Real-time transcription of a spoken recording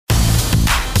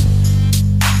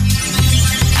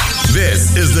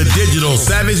This is the Digital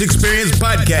Savage Experience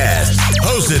Podcast,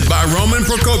 hosted by Roman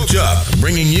Prokopchuk,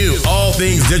 bringing you all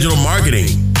things digital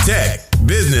marketing, tech,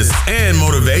 business, and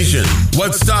motivation.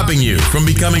 What's stopping you from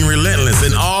becoming relentless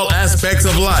in all aspects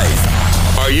of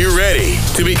life? Are you ready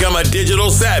to become a digital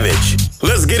savage?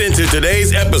 Let's get into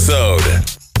today's episode.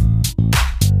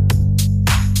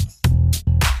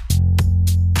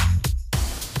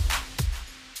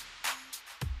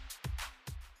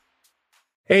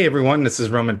 Hey everyone, this is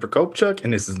Roman Prokopchuk,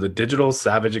 and this is the Digital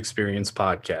Savage Experience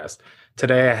Podcast.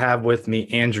 Today I have with me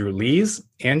Andrew Lees.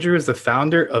 Andrew is the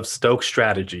founder of Stoke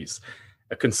Strategies,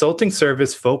 a consulting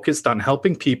service focused on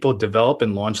helping people develop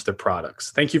and launch their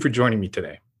products. Thank you for joining me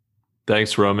today.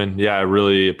 Thanks, Roman. Yeah, I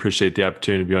really appreciate the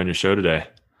opportunity to be on your show today.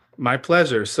 My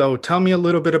pleasure. So tell me a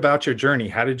little bit about your journey.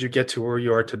 How did you get to where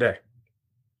you are today?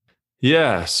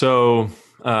 Yeah, so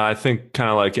I think kind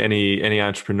of like any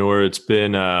entrepreneur, it's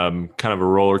been kind of a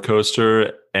roller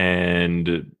coaster.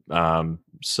 And,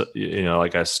 so,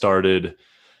 like I started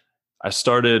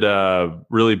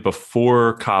really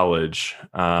before college.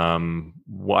 I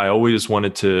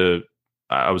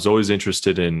was always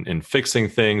interested in fixing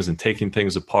things and taking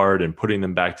things apart and putting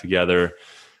them back together.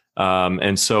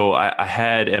 And so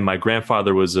and my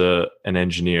grandfather was an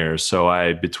engineer.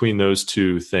 So between those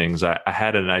two things, I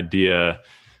had an idea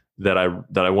that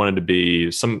I wanted to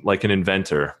be like an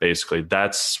inventor. Basically,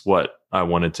 that's what I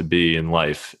wanted to be in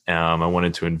life. I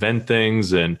wanted to invent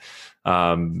things, and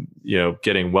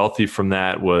getting wealthy from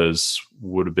that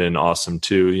would have been awesome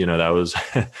too. That was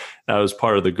that was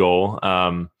part of the goal.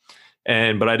 But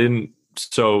I didn't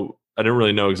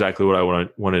really know exactly what I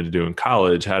wanted to do in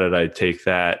college. How did I take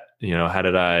that? How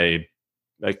did I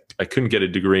couldn't get a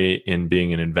degree in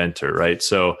being an inventor, right?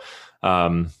 So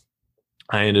I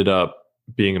ended up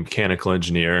being a mechanical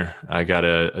engineer. I got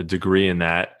a degree in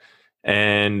that.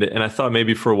 And I thought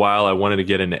maybe for a while I wanted to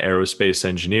get into aerospace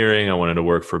engineering. I wanted to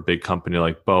work for a big company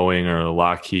like Boeing or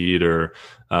Lockheed or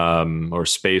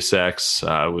SpaceX.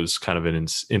 I was kind of in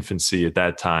its infancy at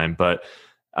that time, but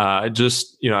I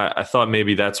thought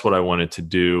maybe that's what I wanted to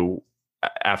do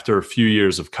after a few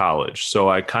years of college. So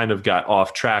I kind of got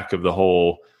off track of the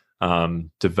whole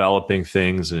developing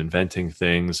things and inventing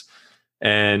things.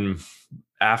 And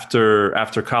after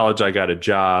college, I got a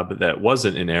job that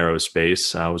wasn't in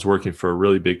aerospace. I was working for a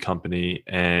really big company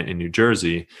in New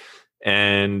Jersey,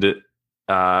 and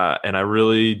I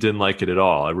really didn't like it at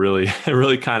all. I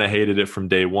really kind of hated it from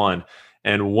day one.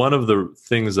 And one of the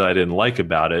things that I didn't like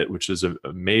about it, which is a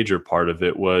major part of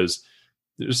it, was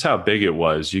just how big it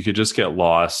was. You could just get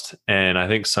lost, and I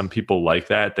think some people like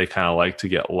that. They kind of like to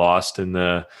get lost in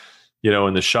the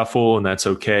shuffle, and that's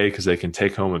okay because they can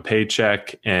take home a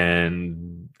paycheck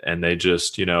and they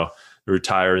just,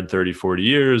 retire in 30, 40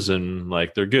 years and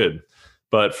like they're good.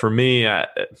 But for me,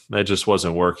 that just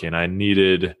wasn't working. I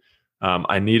needed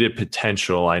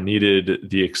potential. I needed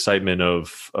the excitement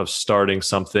of starting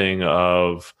something,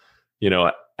 of,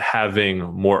 having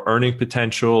more earning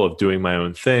potential, of doing my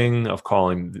own thing, of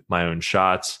calling my own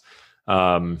shots,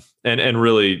 and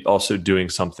really also doing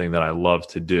something that I love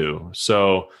to do.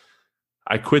 So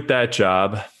I quit that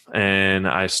job and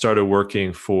I started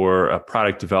working for a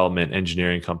product development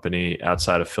engineering company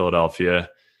outside of Philadelphia.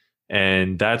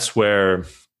 And that's where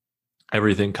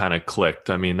everything kind of clicked.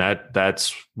 I mean,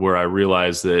 that's where I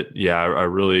realized that, I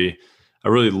really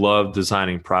love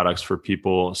designing products for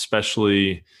people,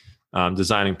 especially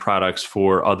designing products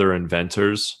for other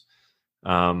inventors.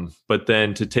 But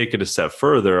then to take it a step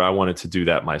further, I wanted to do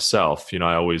that myself.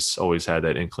 I always had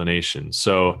that inclination.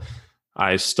 So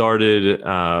I started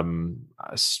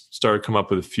come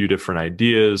up with a few different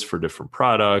ideas for different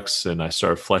products, and I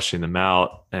started fleshing them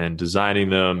out and designing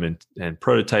them and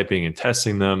prototyping and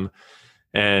testing them,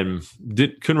 and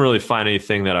couldn't really find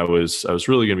anything that I was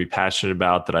really going to be passionate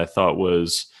about, that I thought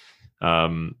was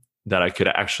that I could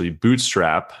actually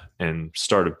bootstrap and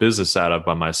start a business out of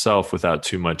by myself without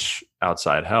too much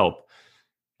outside help.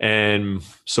 And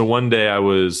so one day I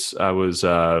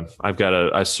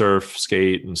surf,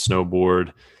 skate, and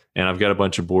snowboard, and I've got a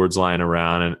bunch of boards lying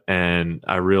around, and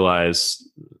I realized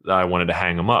that I wanted to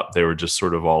hang them up. They were just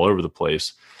sort of all over the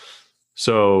place.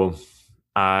 So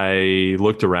I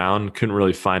looked around, couldn't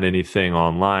really find anything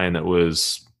online that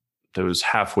was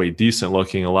halfway decent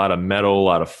looking. A lot of metal, a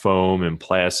lot of foam and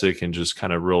plastic, and just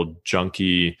kind of real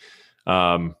junky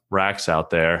racks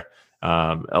out there.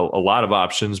 A lot of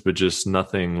options, but just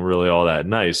nothing really all that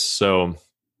nice. So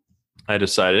I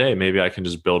decided, hey, maybe I can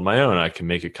just build my own. I can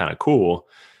make it kind of cool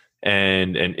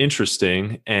and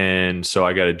interesting. And so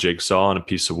I got a jigsaw and a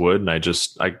piece of wood, and I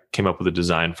came up with a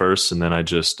design first, and then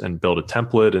built a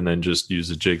template, and then just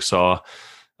used a jigsaw.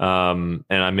 And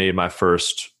I made my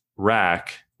first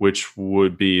Rack, which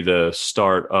would be the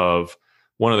start of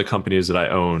one of the companies that I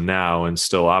own now and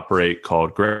still operate,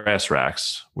 called Grass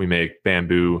Racks. We make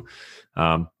bamboo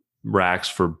racks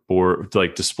for board,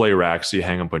 like display racks you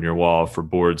hang up on your wall for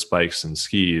boards, bikes, and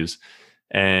skis.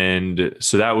 And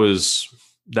so that was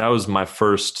my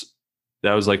first,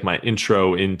 that was like my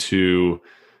intro into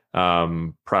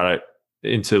product,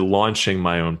 into launching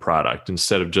my own product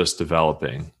instead of just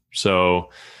developing.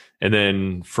 So, and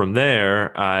then from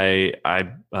there, I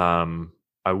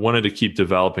wanted to keep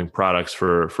developing products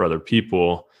for other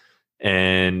people.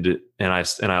 And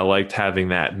I liked having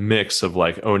that mix of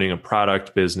like owning a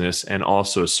product business and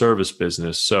also a service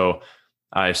business. So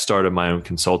I started my own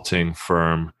consulting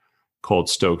firm called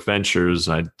Stoke Ventures.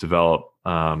 I develop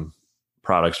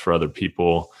products for other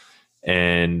people.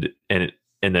 And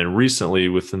then recently,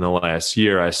 within the last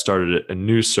year, I started a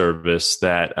new service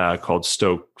that called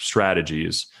Stoke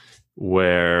Strategies,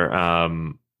 where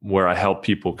I help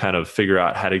people kind of figure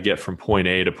out how to get from point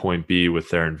A to point B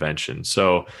with their invention.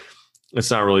 So it's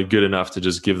not really good enough to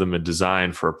just give them a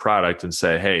design for a product and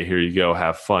say, hey, here you go,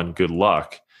 have fun, good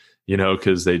luck,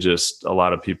 because a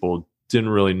lot of people didn't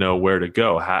really know where to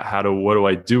go. What do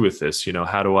I do with this?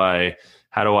 How do I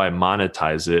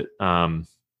monetize it? How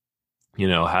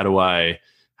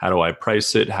do I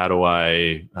price it? How do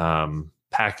I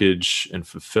package and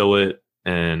fulfill it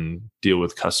and deal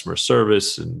with customer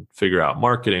service and figure out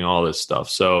marketing, all this stuff.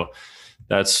 So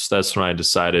that's when I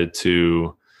decided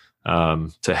to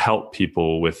help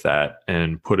people with that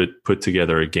and put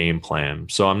together a game plan.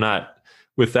 So I'm not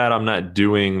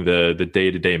doing the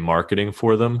day-to-day marketing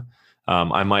for them.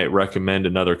 I might recommend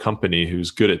another company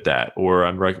who's good at that, or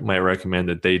I might recommend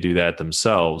that they do that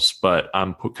themselves, but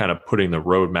I'm kind of putting the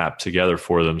roadmap together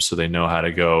for them so they know how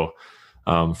to go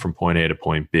from point A to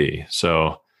point B.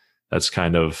 So that's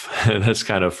kind of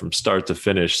from start to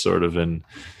finish, sort of in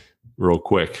real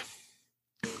quick.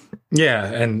 Yeah,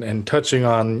 and touching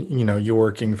on, you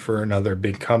working for another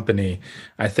big company,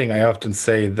 I think I often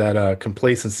say that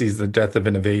complacency is the death of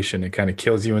innovation. It kind of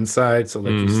kills you inside. So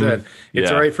like you said,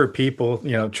 it's all right for people,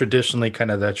 traditionally,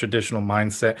 kind of that traditional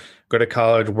mindset, go to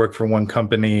college, work for one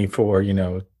company for,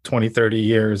 20, 30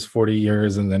 years, 40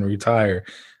 years, and then retire.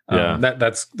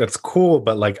 That's cool.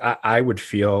 But like, I would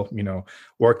feel,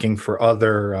 working for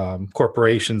other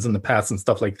corporations in the past and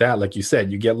stuff like that, like you said,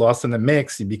 you get lost in the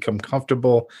mix, you become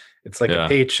comfortable. It's like a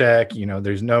paycheck,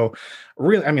 there's no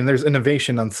real, there's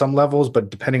innovation on some levels, but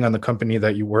depending on the company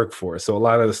that you work for. So a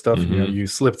lot of the stuff, you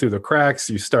slip through the cracks,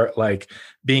 you start like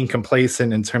being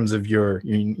complacent in terms of your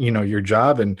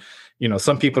job. And,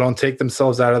 some people don't take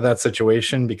themselves out of that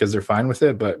situation because they're fine with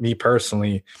it. But me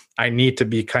personally, I need to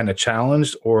be kind of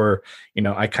challenged, or,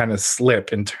 I kind of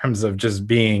slip in terms of just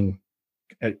being,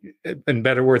 in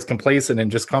better words, complacent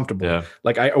and just comfortable. Yeah.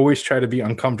 Like I always try to be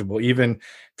uncomfortable. Even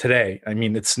today,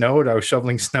 it snowed. I was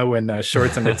shoveling snow in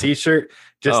shorts and a t-shirt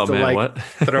just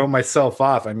throw myself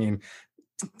off.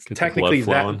 Technically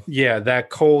that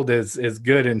cold is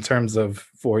good in terms of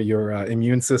for your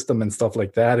immune system and stuff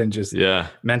like that, and just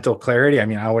mental clarity.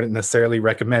 I wouldn't necessarily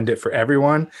recommend it for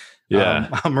everyone.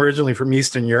 I'm originally from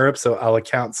Eastern Europe, so I'll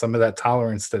account some of that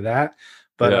tolerance to that.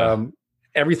 But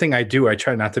everything I do, I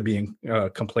try not to be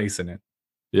complacent in.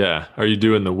 Yeah. Are you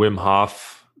doing the Wim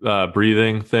Hof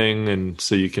breathing thing, and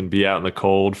so you can be out in the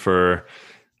cold for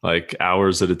like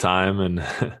hours at a time and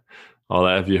all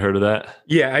that? Have you heard of that?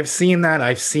 Yeah, I've seen that.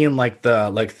 I've seen like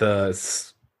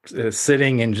the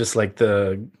sitting in just like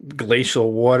the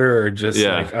glacial water, or just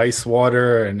like ice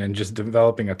water, and then just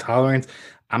developing a tolerance.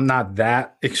 I'm not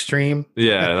that extreme.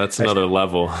 Yeah, that's another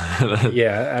level.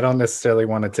 I don't necessarily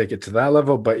want to take it to that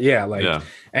level, but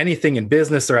anything in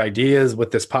business or ideas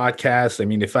with this podcast.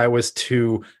 If I was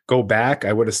to go back,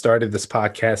 I would have started this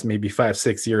podcast maybe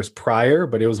 5-6 years prior,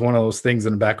 but it was one of those things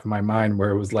in the back of my mind where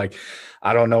it was like,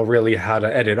 I don't know really how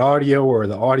to edit audio, or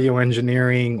the audio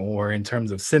engineering, or in terms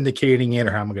of syndicating it,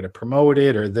 or how I'm going to promote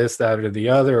it, or this, that, or the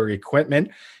other, or equipment.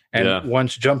 And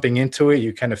once jumping into it,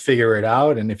 you kind of figure it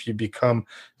out. And if you become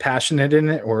passionate in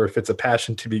it, or if it's a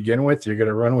passion to begin with, you're going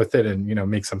to run with it and,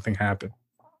 make something happen.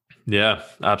 Yeah,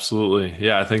 absolutely.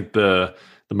 Yeah. I think the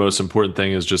most important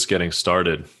thing is just getting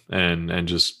started and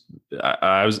just,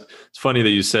 it's funny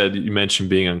that you mentioned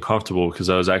being uncomfortable, because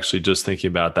I was actually just thinking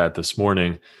about that this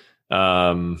morning.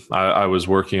 I was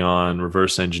working on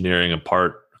reverse engineering a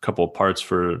couple of parts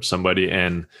for somebody,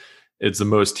 and it's the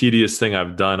most tedious thing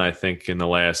I've done, I think, in the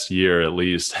last year at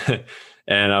least.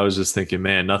 And I was just thinking,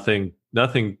 man,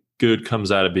 nothing good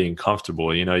comes out of being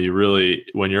comfortable. You really,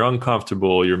 when you're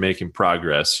uncomfortable, you're making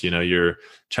progress. You're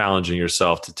challenging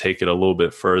yourself to take it a little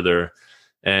bit further.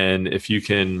 And if you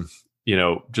can,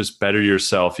 just better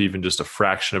yourself even just a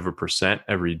fraction of a percent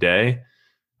every day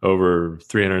over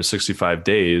 365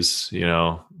 days,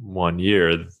 1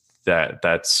 year,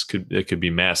 it could be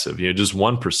massive. Just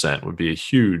 1% would be a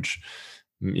huge,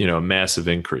 massive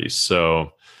increase.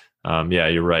 So, yeah,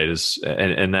 you're right.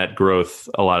 And that growth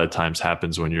a lot of times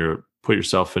happens when you're put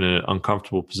yourself in an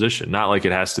uncomfortable position. Not like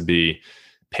it has to be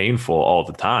painful all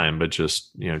the time, but just,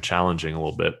 challenging a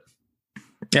little bit.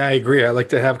 Yeah, I agree. I like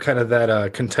to have kind of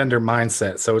that contender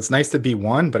mindset. So it's nice to be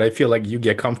one, but I feel like you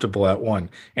get comfortable at one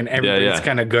and everybody's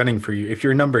kind of gunning for you. If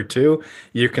you're number two,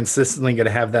 you're consistently going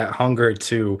to have that hunger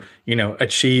to,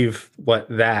 achieve what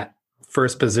that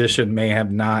first position may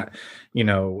have not,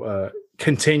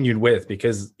 continued with,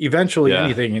 because eventually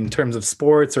anything in terms of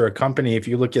sports or a company, if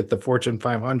you look at the Fortune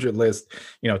 500 list,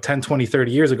 10, 20,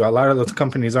 30 years ago, a lot of those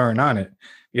companies aren't on it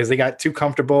because they got too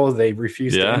comfortable. They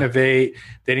refused to innovate.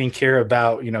 They didn't care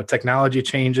about, technology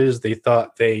changes. They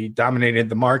thought they dominated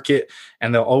the market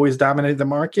and they'll always dominate the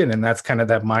market. And that's kind of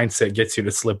that mindset gets you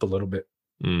to slip a little bit.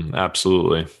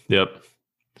 Absolutely. Yep.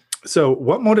 So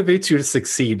what motivates you to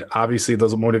succeed? Obviously,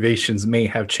 those motivations may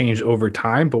have changed over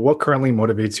time, but what currently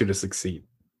motivates you to succeed?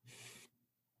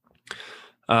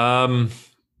 A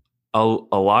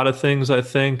lot of things, I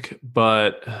think,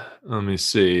 but let me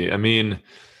see. I mean,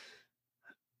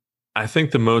 I think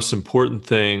the most important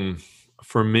thing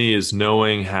for me is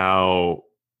knowing how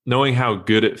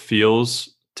good it feels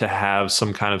to have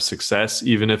some kind of success,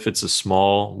 even if it's a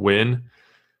small win.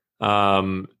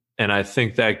 And I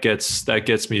think that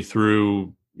gets me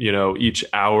through, each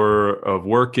hour of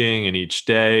working and each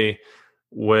day,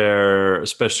 where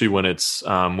especially when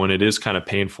it is kind of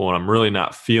painful and I'm really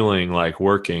not feeling like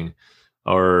working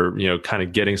or, kind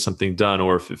of getting something done,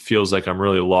 or if it feels like I'm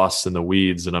really lost in the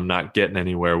weeds and I'm not getting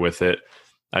anywhere with it,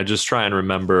 I just try and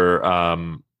remember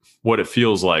what it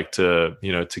feels like to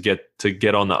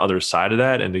get on the other side of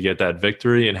that and to get that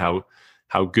victory and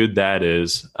how good that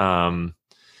is. And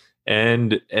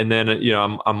then,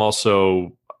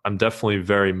 I'm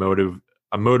definitely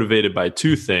I'm motivated by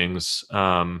two things.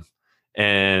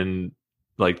 And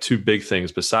like two big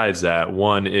things besides that.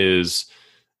 One is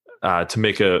to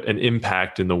make an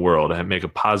impact in the world and make a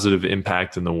positive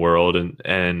impact in the world.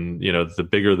 And the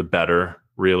bigger, the better,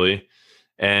 really.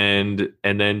 And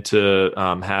then to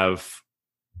have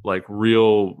like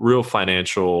real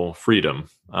financial freedom.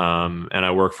 And I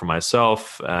work for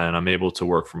myself and I'm able to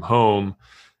work from home.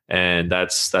 And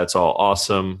that's all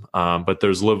awesome. But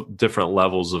there's different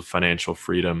levels of financial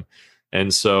freedom.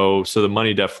 And so the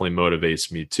money definitely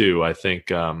motivates me too. I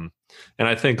think, and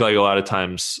I think like a lot of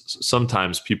times,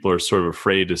 sometimes people are sort of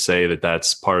afraid to say that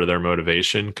that's part of their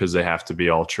motivation because they have to be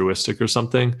altruistic or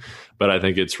something. But I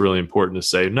think it's really important to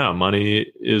say, no,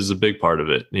 money is a big part of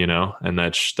it, and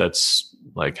that's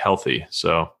like healthy.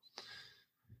 So.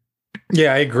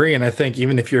 Yeah, I agree. And I think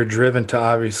even if you're driven to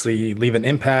obviously leave an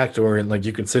impact, or like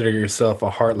you consider yourself a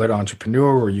heart-led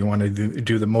entrepreneur, or you want to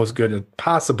do the most good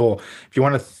possible, if you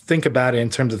want to think about it in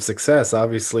terms of success,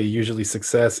 obviously, usually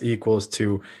success equals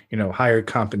to, higher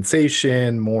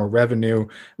compensation, more revenue,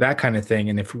 that kind of thing.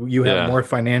 And if you have more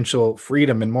financial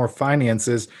freedom and more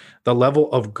finances, the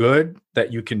level of good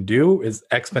that you can do is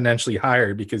exponentially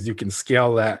higher because you can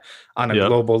scale that on a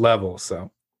global level.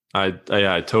 So. I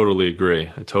totally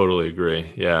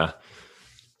agree. Yeah.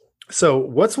 So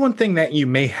what's one thing that you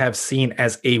may have seen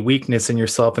as a weakness in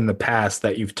yourself in the past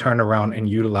that you've turned around and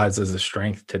utilized as a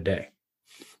strength today?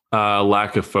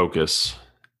 Lack of focus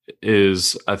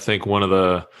is, I think, one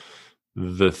of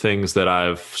the things that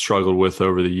I've struggled with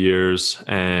over the years.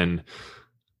 And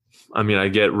I mean, I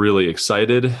get really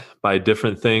excited by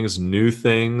different things, new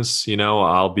things.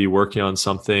 I'll be working on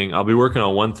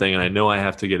one thing and I know I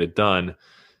have to get it done.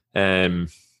 And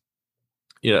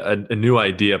a new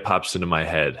idea pops into my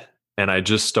head and I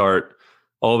just all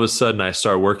of a sudden I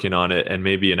start working on it. And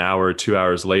maybe an hour or 2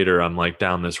 hours later, I'm like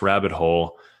down this rabbit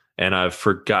hole and I've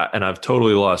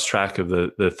totally lost track of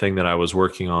the thing that I was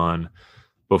working on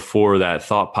before that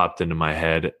thought popped into my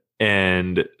head.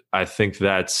 And I think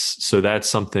that's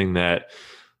something that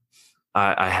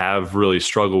I have really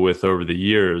struggled with over the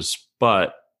years,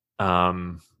 but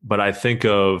I think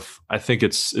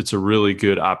it's a really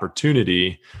good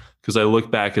opportunity because I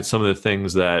look back at some of the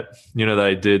things that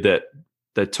I did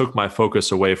that took my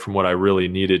focus away from what I really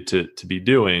needed to be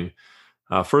doing.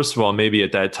 First of all, maybe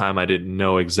at that time I didn't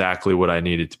know exactly what I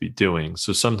needed to be doing.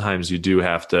 So sometimes you do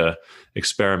have to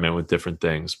experiment with different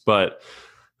things. But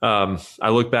I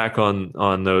look back on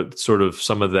the sort of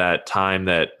some of that time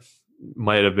that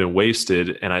might have been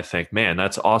wasted. And I think, man,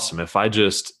 that's awesome. If I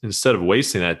just, instead of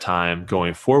wasting that time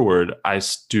going forward, I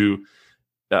do,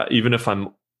 even if I'm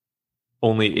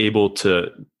only able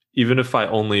to even if I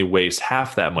only waste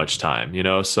half that much time,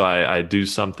 so I do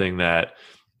something that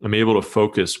I'm able to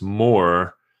focus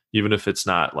more, even if it's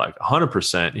not like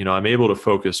 100%, I'm able to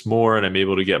focus more and I'm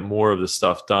able to get more of the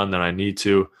stuff done that I need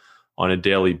to on a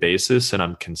daily basis, and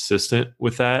I'm consistent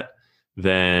with that,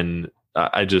 then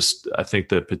I think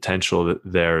the potential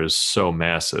there is so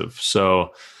massive.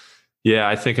 So yeah,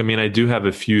 I do have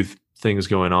a few things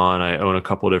going on. I own a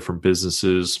couple of different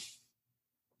businesses.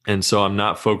 And so I'm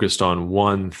not focused on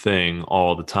one thing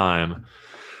all the time.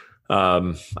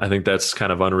 I think that's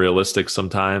kind of unrealistic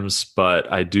sometimes,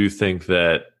 but I do think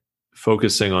that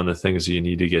focusing on the things that you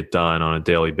need to get done on a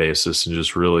daily basis and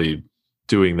just really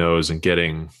doing those and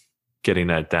getting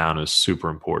that down is super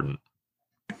important.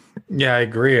 Yeah, I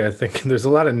agree. I think there's a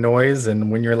lot of noise,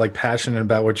 and when you're like passionate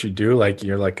about what you do, like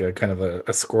you're like a kind of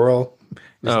a squirrel,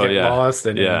 just get lost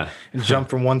and jump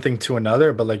from one thing to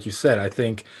another. But like you said, I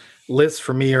think lists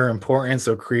for me are important.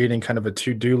 So creating kind of a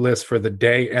to-do list for the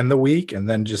day and the week, and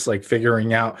then just like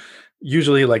figuring out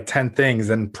usually like 10 things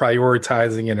and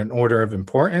prioritizing in an order of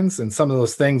importance. And some of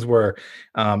those things where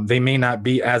they may not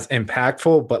be as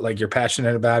impactful, but like you're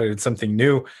passionate about it, it's something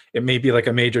new. It may be like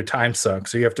a major time suck.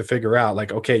 So you have to figure out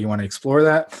like, okay, you want to explore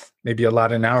that, maybe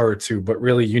allot an hour or two, but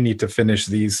really you need to finish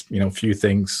these, few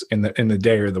things in the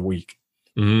day or the week.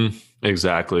 Mm-hmm.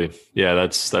 Exactly. Yeah,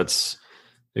 that's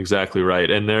exactly right.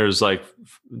 And there's like,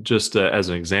 just as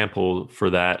an example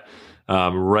for that,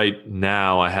 right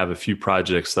now I have a few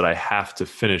projects that I have to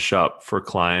finish up for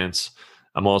clients.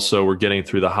 We're getting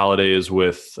through the holidays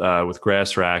with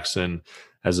Grass Racks, and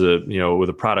as with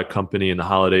a product company in the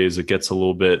holidays, it gets a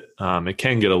little bit, it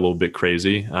can get a little bit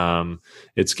crazy.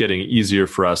 It's getting easier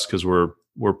for us because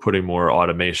we're putting more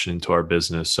automation into our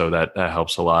business. So that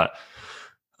helps a lot.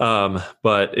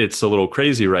 But it's a little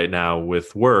crazy right now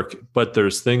with work, but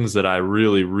there's things that I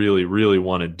really, really, really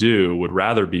want to do, would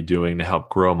rather be doing to help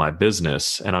grow my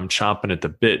business. And I'm chomping at the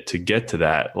bit to get to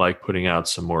that, like putting out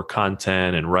some more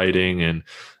content and writing and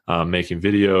making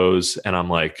videos. And I'm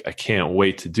like, I can't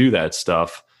wait to do that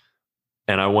stuff.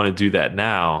 And I want to do that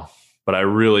now, but I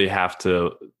really have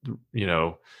to,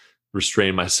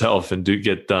 restrain myself and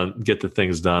get the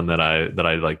things done that I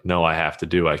like know I have to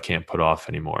do. I can't put off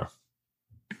anymore.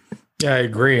 Yeah, I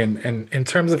agree. And in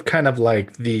terms of kind of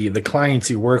like the clients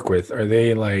you work with, are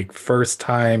they like first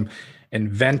time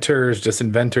inventors, just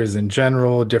inventors in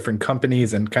general, different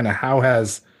companies, and kind of how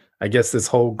has, I guess, this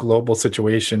whole global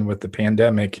situation with the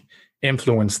pandemic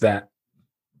influenced that?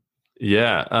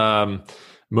 Yeah.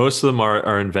 Most of them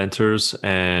are inventors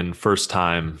and first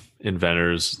time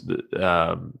inventors.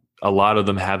 A lot of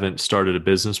them haven't started a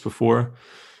business before.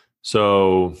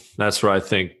 So that's where I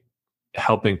think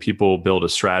helping people build a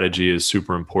strategy is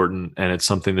super important, and it's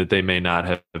something that they may not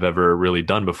have ever really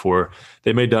done before.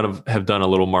 They may have done a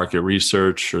little market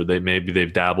research, or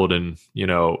they've dabbled in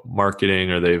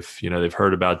marketing, or they've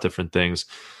heard about different things,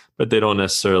 but they don't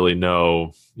necessarily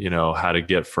know how to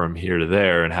get from here to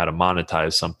there and how to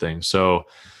monetize something. So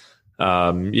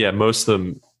most of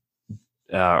them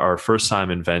are first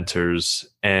time inventors,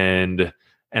 and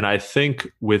I think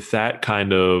with that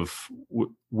kind of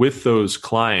with those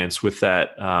clients, with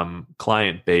that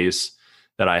client base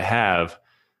that I have,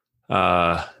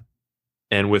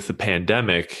 and with the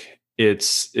pandemic,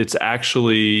 it's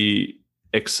actually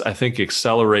I think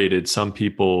accelerated some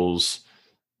people's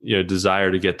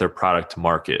desire to get their product to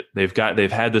market.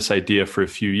 They've had this idea for a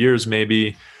few years,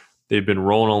 maybe they've been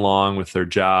rolling along with their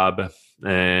job,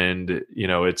 and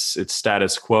it's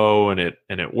status quo, and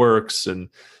it works, and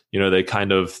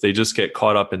they just get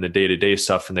caught up in the day-to-day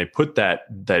stuff, and they put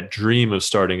that dream of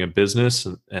starting a business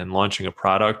and launching a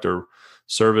product or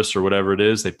service or whatever it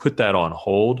is, they put that on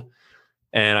hold.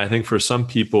 And I think for some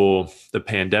people, the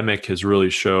pandemic has really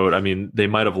showed, they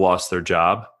might have lost their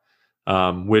job,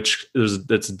 which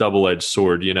that's a double-edged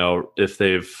sword.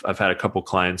 I've had a couple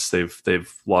clients,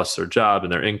 they've lost their job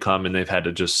and their income, and they've had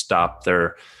to just stop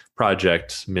their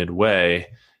project midway.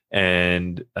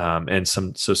 And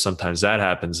sometimes that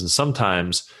happens. And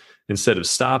sometimes instead of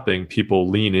stopping, people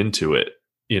lean into it.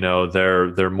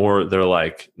 They're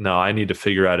like, no, I need to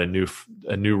figure out a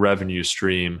new revenue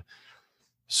stream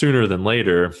sooner than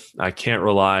later. I can't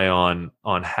rely on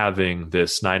having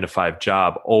this 9-to-5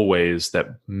 job always that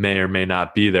may or may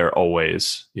not be there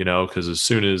always, because as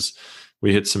soon as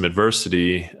we hit some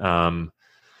adversity,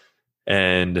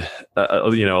 and a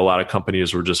lot of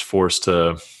companies were just forced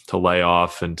to lay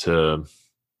off and to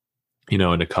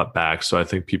cut back. So I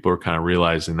think people are kind of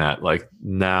realizing that, like,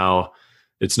 now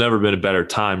it's never been a better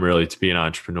time really to be an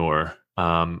entrepreneur.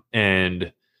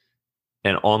 And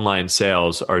online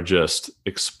sales are just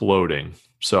exploding.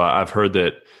 So I've heard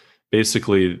that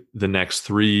basically the next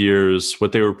 3 years,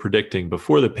 what they were predicting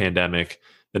before the pandemic,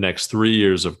 the next 3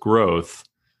 years of growth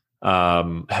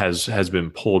has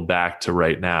been pulled back to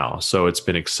right now. So it's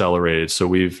been accelerated. So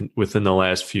within the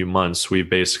last few months, we've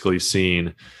basically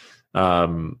seen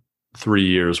 3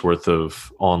 years worth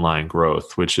of online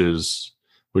growth, which is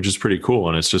pretty cool.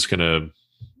 And it's just going to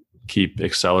keep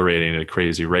accelerating at a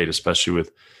crazy rate, especially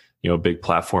with, big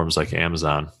platforms like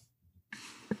Amazon.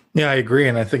 Yeah, I agree.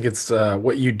 And I think it's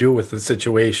what you do with the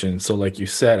situation. So like you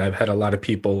said, I've had a lot of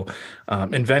people,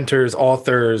 inventors,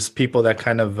 authors, people that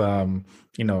kind of,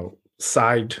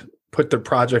 put their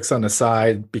projects on the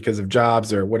side because of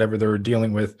jobs or whatever they were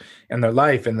dealing with in their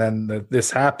life. And then this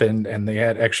happened and they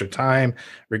had extra time,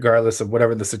 regardless of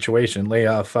whatever the situation,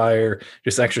 layoff, fire,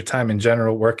 just extra time in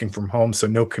general, working from home. So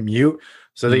no commute.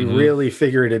 So they really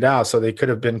figured it out. So they could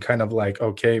have been kind of like,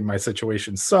 okay, my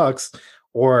situation sucks.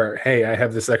 Or, hey, I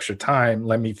have this extra time.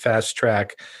 Let me fast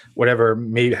track whatever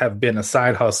may have been a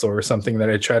side hustle or something that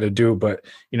I try to do, but,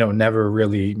 never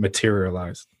really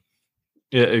materialized.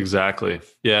 Yeah, exactly.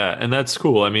 Yeah. And that's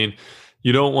cool. I mean,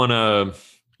 you don't want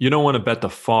to bet the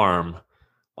farm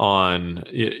on,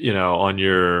 on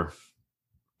your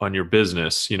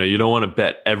business. You don't want to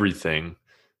bet everything.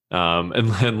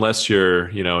 Unless you're,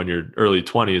 in your early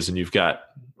 20s and you've got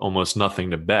almost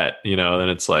nothing to bet, then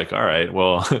it's like, all right,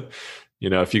 well,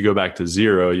 if you go back to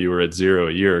zero, you were at zero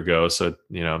a year ago. So,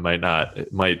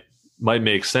 it might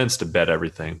make sense to bet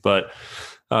everything, but,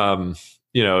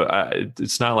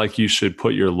 it's not like you should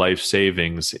put your life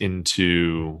savings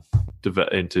into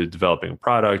developing a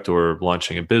product or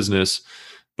launching a business,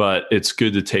 but it's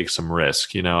good to take some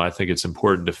risk. I think it's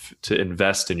important to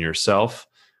invest in yourself,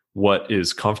 what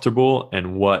is comfortable,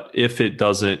 and what if it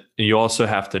doesn't. And you also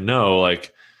have to know,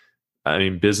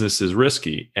 business is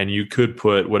risky, and you could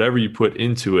put whatever you put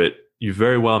into it, you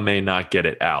very well may not get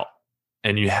it out,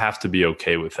 and you have to be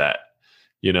okay with that.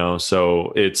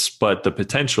 So but the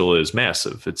potential is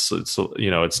massive. It's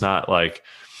not like,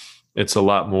 it's a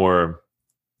lot more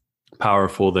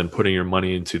powerful than putting your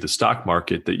money into the stock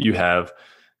market that you have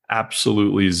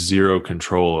absolutely zero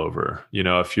control over.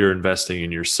 If you're investing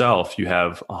in yourself, you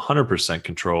have 100%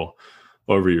 control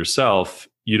over yourself.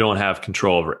 You don't have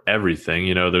control over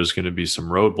everything. There's going to be some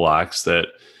roadblocks that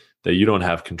you don't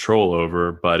have control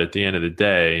over, but at the end of the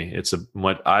day,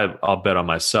 I'll bet on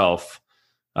myself,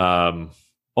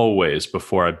 always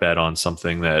before I bet on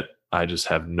something that I just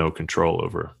have no control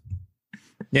over.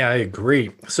 Yeah, I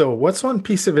agree. So what's one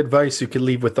piece of advice you could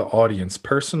leave with the audience,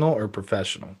 personal or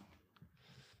professional?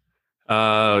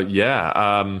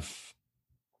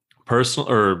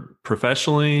 Personal or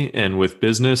professionally, and with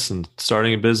business and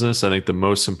starting a business, I think the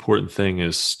most important thing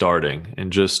is starting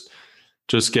and just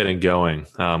getting going.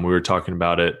 We were talking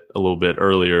about it a little bit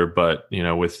earlier, but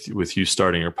with you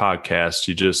starting your podcast,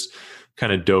 you just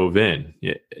kind of dove in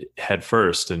head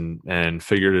first and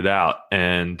figured it out.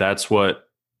 And that's what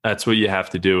you have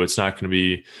to do. It's not going to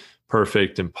be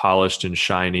perfect and polished and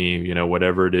shiny,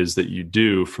 whatever it is that you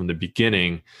do from the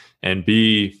beginning, and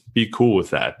be cool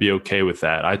with that. Be okay with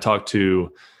that. I talked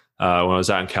to, when I was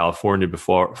out in California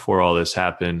before all this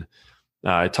happened,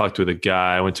 I talked with a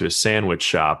guy. I went to a sandwich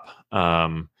shop,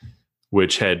 it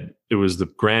was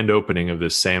the grand opening of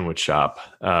this sandwich shop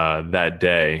that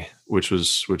day, which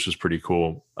was pretty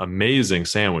cool. Amazing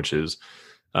sandwiches.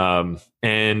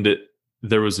 And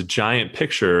there was a giant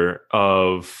picture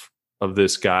of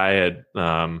this guy at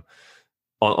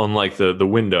on like the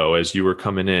window as you were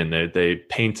coming in. They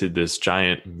painted this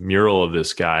giant mural of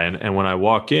this guy, and when I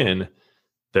walk in,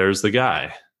 there's the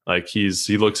guy. Like he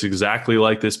looks exactly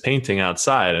like this painting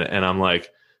outside, and I'm like,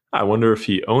 I wonder if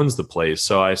he owns the place.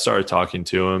 So I started talking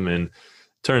to him, and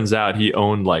turns out he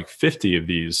owned like 50 of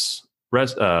these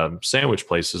sandwich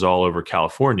places all over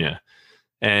California.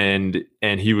 And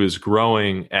he was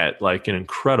growing at like an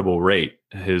incredible rate.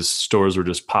 His stores were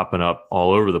just popping up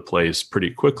all over the place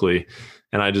pretty quickly.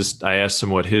 And I asked him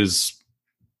what his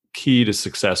key to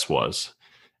success was.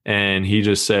 And he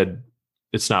just said,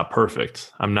 it's not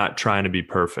perfect. I'm not trying to be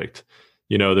perfect.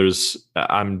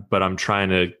 I'm trying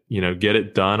to, get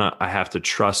it done. I have to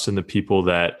trust in the people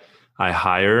that I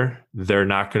hire. They're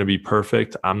not going to be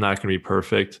perfect. I'm not going to be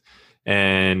perfect.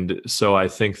 And so I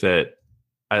think that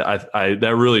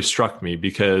that really struck me,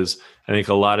 because I think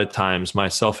a lot of times,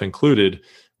 myself included,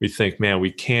 we think, man,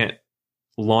 we can't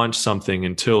launch something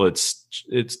until it's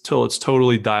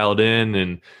totally dialed in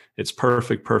and it's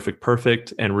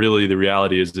perfect. And really the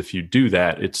reality is, if you do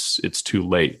that, it's too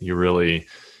late. You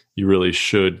really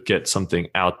should get something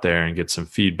out there and get some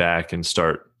feedback and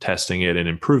start testing it and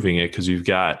improving it. Because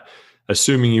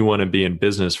assuming you want to be in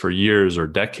business for years or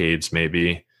decades,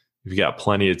 maybe, you've got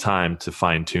plenty of time to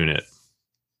fine tune it.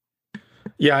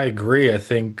 Yeah, I agree. I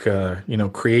think,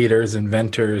 creators,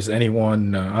 inventors,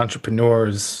 anyone,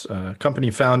 entrepreneurs,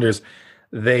 company founders,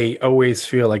 they always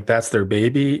feel like that's their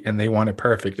baby and they want it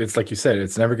perfect. It's like you said,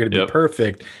 it's never going to be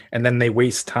perfect. And then they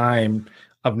waste time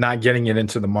of not getting it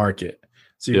into the market.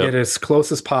 So you get it as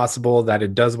close as possible that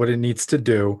it does what it needs to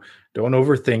do. Don't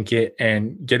overthink it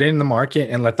and get in the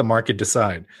market and let the market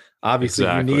decide. Obviously,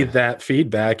 you need that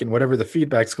feedback, and whatever the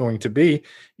feedback's going to be,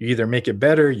 you either make it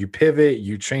better, you pivot,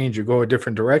 you change, you go a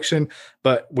different direction.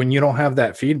 But when you don't have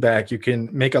that feedback, you can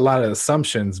make a lot of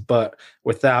assumptions, but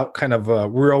without kind of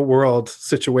real world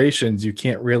situations, you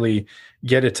can't really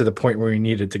get it to the point where you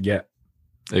need it to get.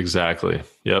 Exactly.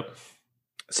 Yep.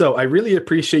 So I really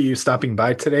appreciate you stopping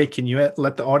by today. Can you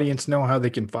let the audience know how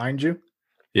they can find you?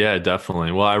 Yeah,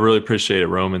 definitely. Well, I really appreciate it,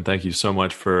 Roman. Thank you so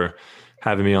much for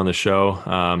having me on the show.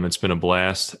 It's been a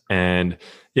blast. And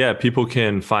yeah, people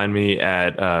can find me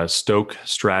at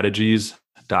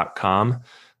stokestrategies.com.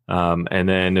 And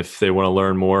then if they want to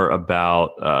learn more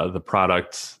about the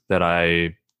product that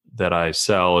I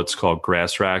sell, it's called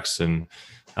GrassRacks, and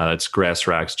it's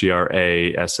GrassRacks,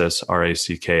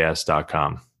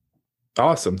 GrassRacks.com.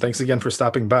 Awesome. Thanks again for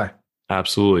stopping by.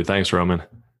 Absolutely. Thanks, Roman.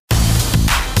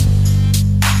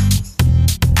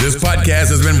 This podcast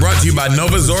has been brought to you by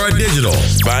Nova Zora Digital.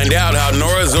 Find out how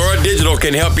Nova Zora Digital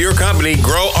can help your company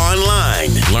grow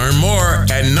online. Learn more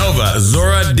at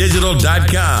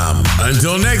novazoradigital.com.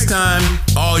 Until next time,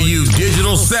 all you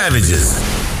digital savages.